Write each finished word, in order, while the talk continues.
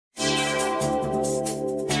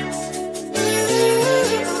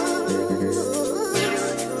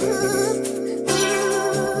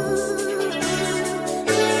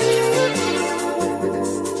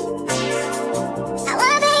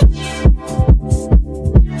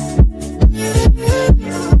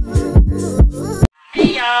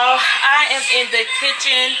am in the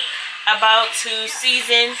kitchen about to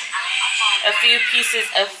season a few pieces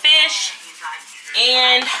of fish,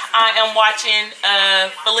 and I am watching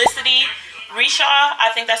Felicity Rishaw. I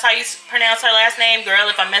think that's how you pronounce her last name. Girl,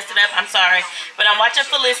 if I messed it up, I'm sorry. But I'm watching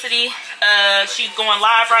Felicity. She's going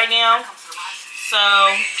live right now. So,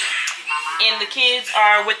 and the kids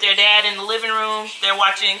are with their dad in the living room. They're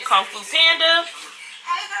watching Kung Fu Panda.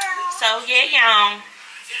 So, yeah, y'all.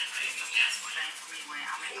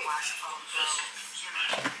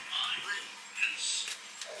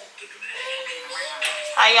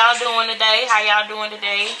 How y'all doing today? How y'all doing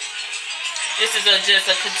today? This is just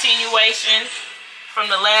a continuation from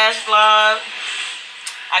the last vlog.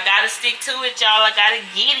 I gotta stick to it, y'all. I gotta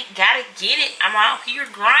get it. Gotta get it. I'm out here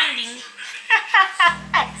grinding.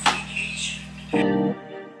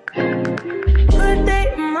 Good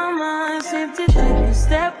day, mama. Safe to take a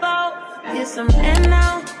step out. Get some air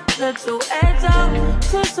now. Let your edge out.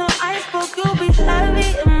 Put some ice, but you'll be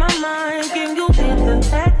heavy in my mind. Can you get the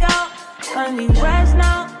heck out? I need rest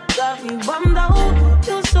now. Got me bummed out.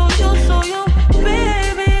 You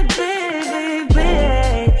baby, baby,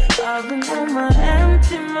 baby. I've been on my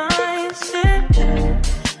empty mind, shit.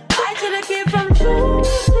 I should've kept from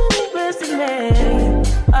choosing best in me.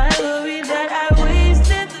 I worry that I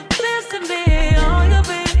wasted the best in me. Oh, you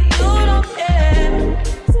baby, you don't care.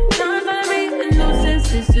 Not gonna make a nuisance,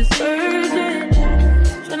 it's just urgent.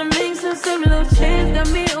 Tryna make some similar change, got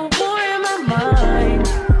me a war in my mind.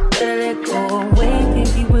 Let it go away, think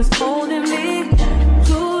he was holding me.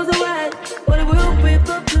 Choose the right, but it will pick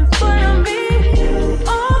up in front of me.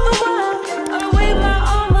 All the while, I wave my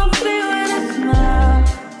arm, I'm feeling a smile.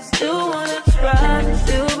 Still wanna try,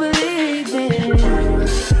 still believe in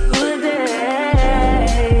good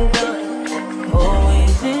days.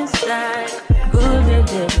 Always inside, good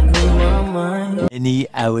days in my mind. Many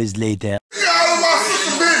hours later.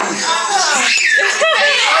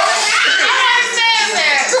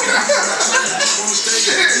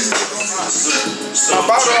 My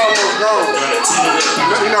bottle almost gone.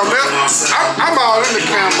 You know, I'm all in the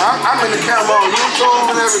camera. I'm in the camera on YouTube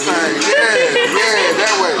and everything. Yeah,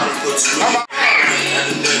 that way.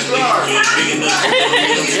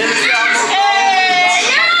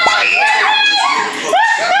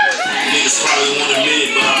 Niggas probably want a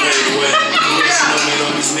minute, but I paid the way. You know me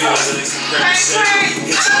on these meals and these crackers.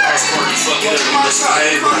 Get your ass party, fuck it up, let's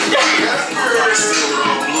behave. Still with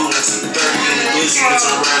all blue, that's in 30 in the glisten, bitch,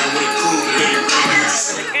 I'm riding with a cool,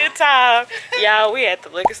 Good time. Y'all, we at the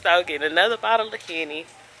liquor store getting another bottle of Henny.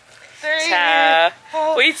 Child,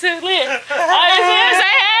 we too lit. I just want to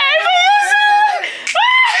say, hey,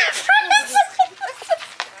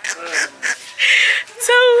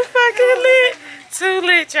 too fucking lit. Too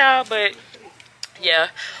lit, y'all. But, yeah,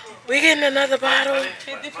 we getting another bottle.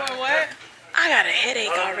 50 for what? I got a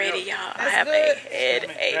headache already, y'all. I have a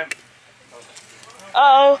headache.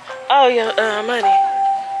 Oh, yeah, money.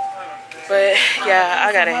 But, yeah,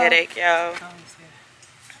 I got a headache, y'all.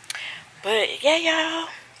 But, yeah, y'all.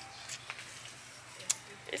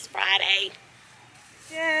 It's Friday.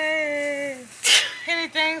 Yay!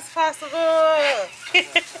 Anything's possible. I'm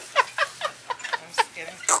just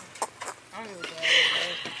kidding. I'm just glad.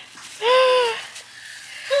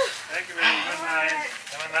 Thank you, very good night.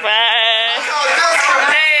 Bye.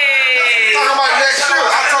 Hey! Talking about next year. I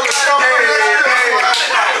told the show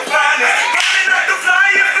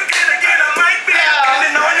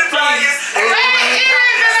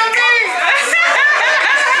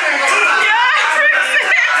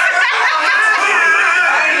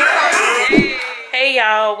Hey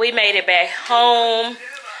y'all, we made it back home.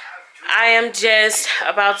 I am just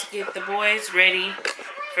about to get the boys ready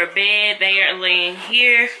for bed. They are laying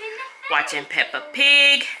here watching Peppa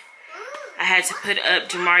Pig. I had to put up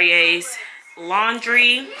Jamarie's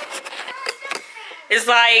laundry. It's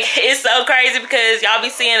like, it's so crazy because y'all be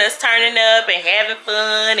seeing us turning up and having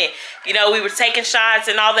fun, and you know, we were taking shots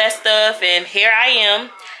and all that stuff, and here I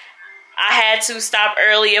am. I had to stop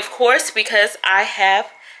early, of course, because I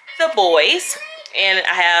have the boys and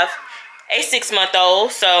I have a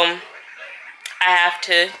 6-month-old, so I have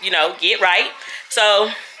to, you know, get right.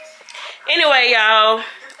 So anyway, y'all,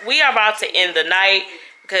 we are about to end the night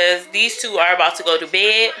because these two are about to go to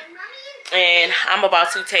bed, and I'm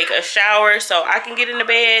about to take a shower so I can get in the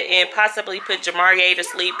bed and possibly put Jamarie to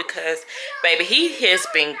sleep because, baby, he has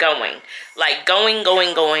been going. Like, going.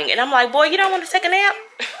 And I'm like, boy, you don't want to take a nap?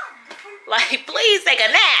 Like, please take a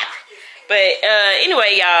nap. But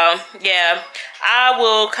anyway, y'all, yeah, I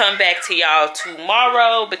will come back to y'all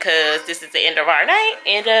tomorrow because this is the end of our night.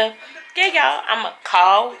 And yeah, y'all, I'm going to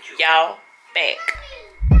call y'all back.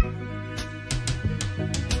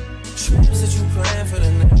 Said you praying for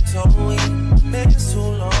the next whole week.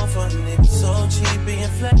 cheap being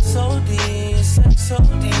flex so deep, sex so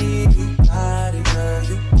deep. You got it, girl,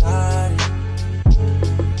 you got it.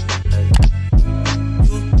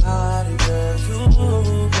 You got it, girl, you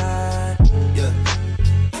got it. Yeah.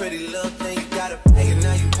 Pretty little thing, you gotta pay it,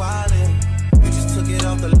 now you wildin'. You just took it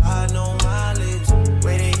off the line, no mileage.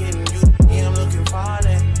 Way they hitting you, yeah, I'm looking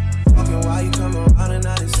violent. Fucking why you come around and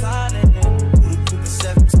not silent. You the Cooper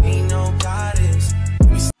 17, no goddess.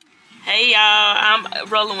 Hey y'all, I'm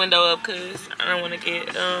rolling window up because I don't want to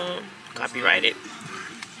get copyrighted.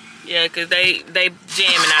 Yeah, because they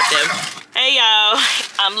jamming out there. Hey y'all,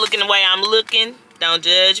 I'm looking the way I'm looking. Don't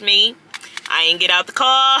judge me. I ain't get out the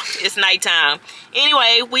car. It's nighttime.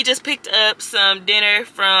 Anyway, we just picked up some dinner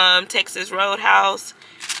from Texas Roadhouse.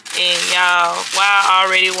 And y'all, wow, I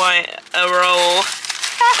already want a roll.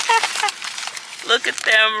 Look at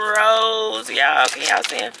them rolls, y'all. Can y'all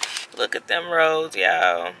see them? Look at them rolls,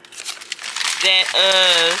 y'all. That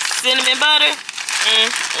cinnamon butter.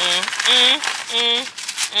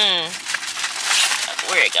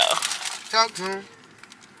 Where it go? Talk to him.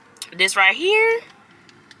 This right here.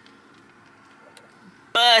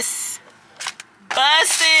 Bussin'.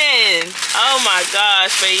 Oh my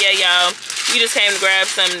gosh. But yeah, y'all, we just came to grab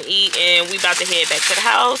something to eat and we about to head back to the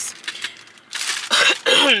house.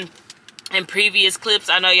 In previous clips,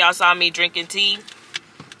 I know y'all saw me drinking tea. I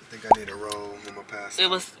think I need a roll. I'm gonna pass it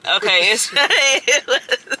was okay. it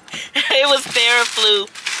was Theraflu,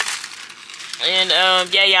 and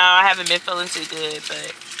yeah, y'all, I haven't been feeling too good,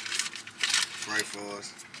 but right for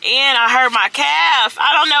us. And I hurt my calf.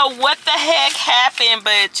 I don't know what the heck happened,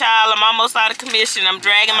 but child, I'm almost out of commission. I'm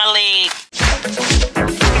dragging my leg.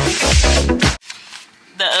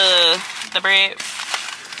 The bread.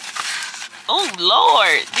 Oh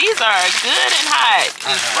Lord, these are good and hot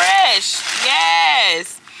and fresh.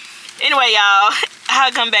 Yes. Anyway, y'all,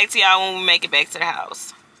 I'll come back to y'all when we make it back to the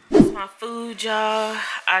house. This is my food, y'all.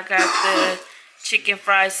 I got the chicken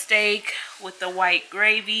fried steak with the white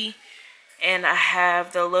gravy, and I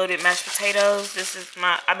have the loaded mashed potatoes. This is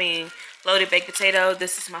my, loaded baked potato.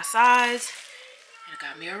 This is my size. And I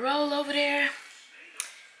got me a roll over there.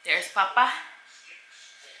 There's Papa.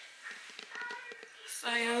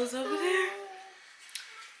 Sayo's over there.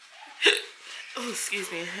 Oh, excuse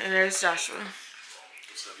me. And there's Joshua.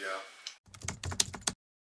 What's up, y'all?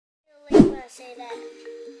 When I say that.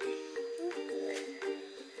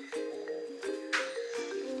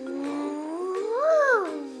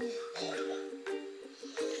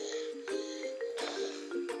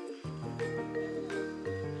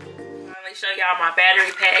 Finally show y'all my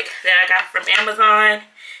battery pack that I got from Amazon.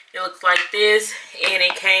 It looks like this, and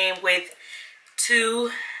it came with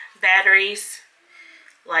 2 batteries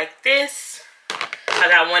like this. I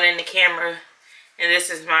got one in the camera, and this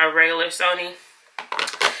is my regular Sony.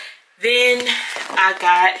 Then I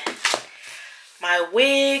got my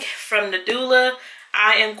wig from the doula.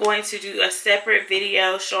 I am going to do a separate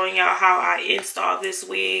video showing y'all how I install this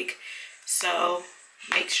wig. So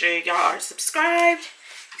make sure y'all are subscribed.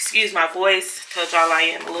 Excuse my voice. Told y'all I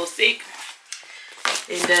am a little sick.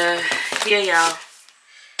 And yeah, y'all,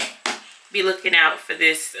 be looking out for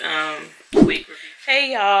this wig review.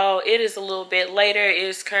 Hey y'all, it is a little bit later. It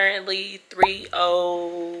is currently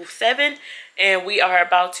 3:07, and we are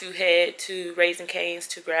about to head to Raising Cane's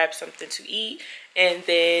to grab something to eat. And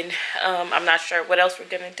then I'm not sure what else we're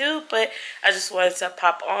gonna do, but I just wanted to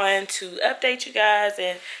pop on to update you guys.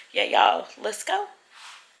 And yeah, y'all, let's go.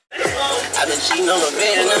 I've been cheating on my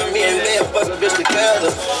bed and I'm being bad, fucking bitch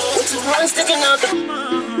together. With 2 runs sticking out the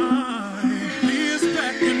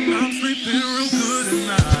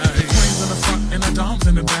Doms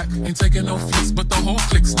in the back, ain't taking no flicks, but the whole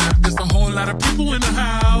click snap. There's a whole lot of people in the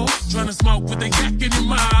house trying to smoke with the yak in your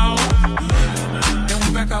mouth. And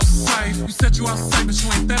we back outside. You said you outside, but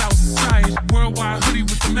you ain't that outside. Worldwide hoodie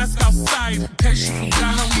with the mask outside. In case you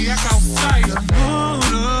forgot how we act outside.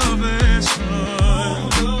 Motivation.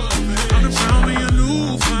 I'm the found me a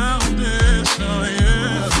new foundation.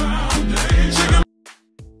 Yeah.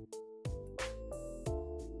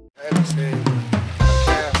 I understand.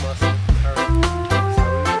 Calf muscle hurt. So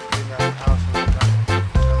we was getting out the house and we got something to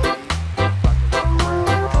eat. About to walk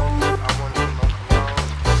around home. I wanted some more cologne.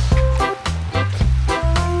 I just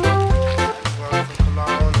wanted some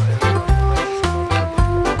cologne and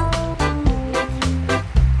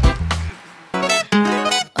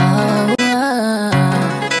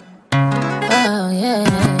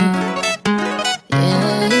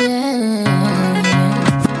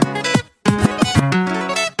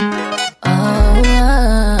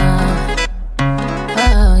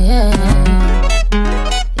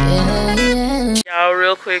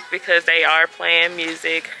quick because they are playing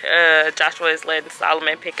music. Joshua is letting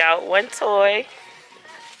Solomon pick out one toy.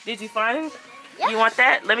 Did you find it? Yeah. You want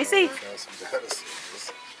that? Let me see.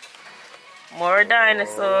 More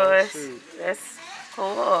dinosaurs. Oh, that's cool.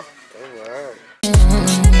 All right.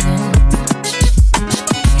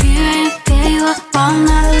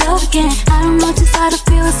 I don't know just how to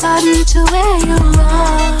feel, it's hard to where you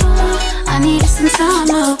are. I need some time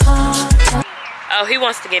apart. Oh, he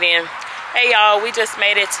wants to get in. Hey y'all, we just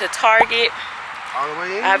made it to Target. All the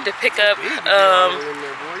way in? I have to pick up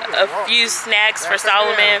a few snacks for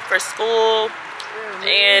Solomon for school.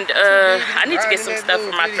 And I need to get some stuff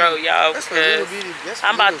for my throat, y'all, because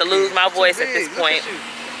I'm about to lose my voice at this point.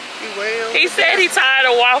 He said he tired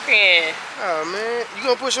of walking. Oh man, you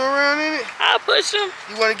gonna push him around in it? I'll push him.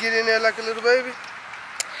 You wanna get in there like a little baby?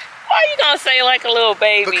 Why you gonna say like a little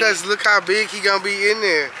baby? Because look how big he gonna be in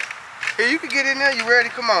there. Here, you can get in there. You ready?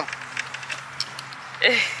 Come on.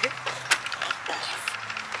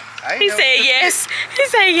 He said yes. He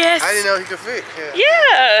said yes. I didn't know he could fit.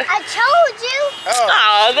 Yeah. I told you.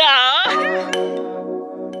 Oh no.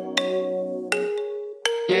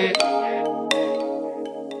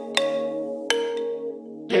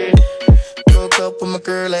 Broke up with my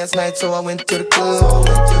girl last night, so I went to the club.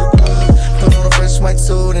 Put on a fresh white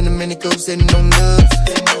suit and a mini coupe sitting on nuts.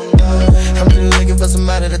 I'm just looking for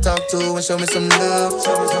somebody to talk to and show me some love.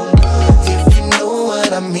 If you know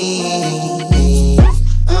what I mean.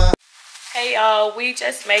 Hey y'all, we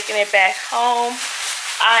just making it back home.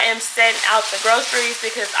 I am setting out the groceries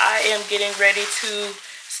because I am getting ready to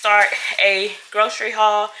start a grocery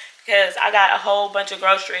haul because I got a whole bunch of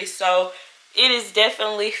groceries, so it is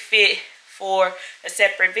definitely fit for a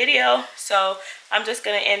separate video. So I'm just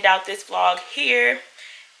gonna end out this vlog here.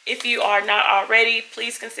 If you are not already,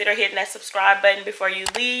 please consider hitting that subscribe button before you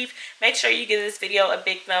leave. Make sure you give this video a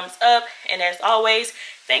big thumbs up, and as always,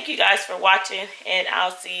 thank you guys for watching, and I'll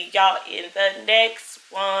see y'all in the next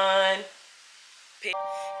one. Peace.